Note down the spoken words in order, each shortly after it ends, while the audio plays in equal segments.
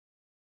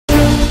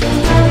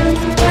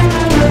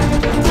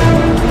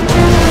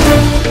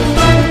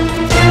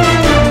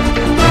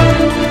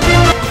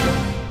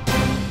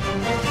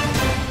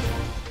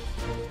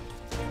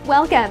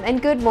Welcome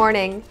and good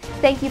morning.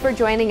 Thank you for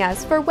joining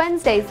us for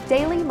Wednesday's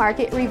Daily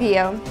Market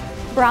Review,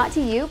 brought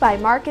to you by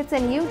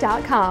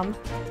marketsandyou.com.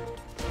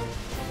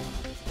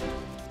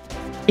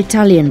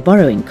 Italian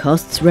borrowing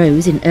costs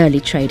rose in early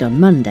trade on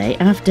Monday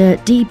after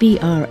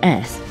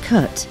DBRS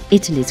cut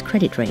Italy's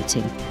credit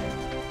rating.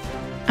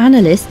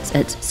 Analysts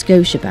at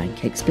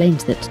Scotiabank explained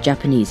that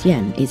Japanese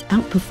yen is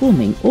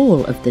outperforming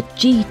all of the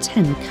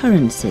G10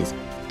 currencies,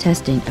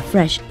 testing a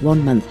fresh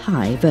one-month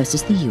high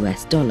versus the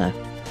US dollar.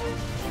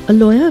 A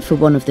lawyer for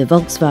one of the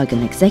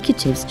Volkswagen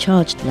executives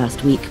charged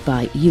last week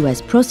by US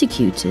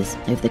prosecutors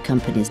over the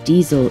company's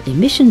diesel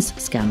emissions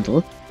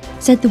scandal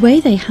said the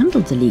way they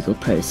handled the legal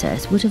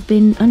process would have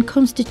been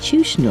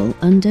unconstitutional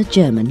under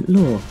German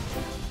law.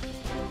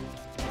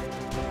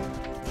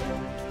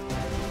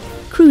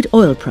 Crude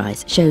oil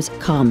price shows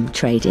calm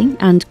trading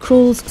and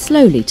crawls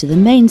slowly to the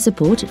main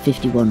support at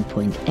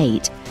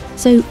 51.8,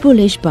 so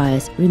bullish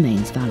bias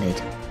remains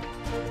valid.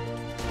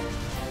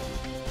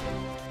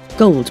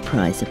 Gold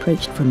price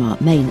approached from our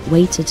main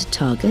weighted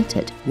target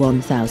at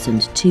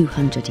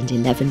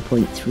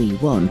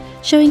 1,211.31,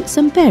 showing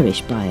some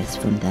bearish bias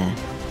from there.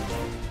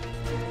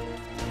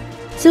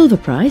 Silver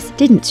price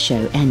didn't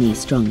show any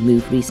strong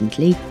move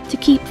recently to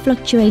keep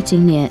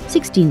fluctuating near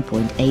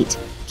 16.8,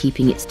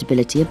 keeping its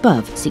stability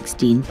above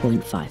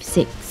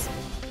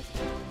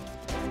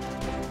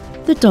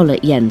 16.56. The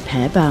dollar-yen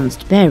pair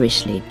bounced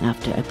bearishly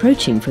after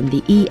approaching from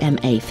the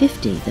EMA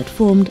 50 that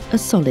formed a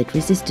solid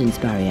resistance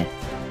barrier.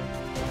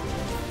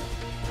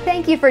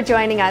 Thank you for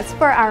joining us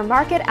for our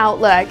market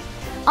outlook.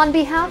 On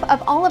behalf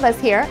of all of us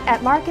here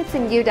at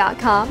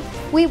marketsandyou.com,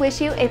 we wish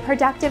you a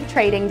productive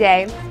trading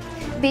day.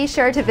 Be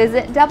sure to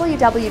visit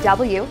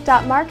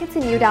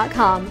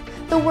www.marketsandyou.com,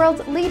 the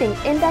world's leading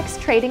index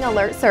trading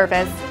alert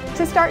service,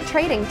 to start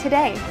trading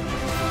today.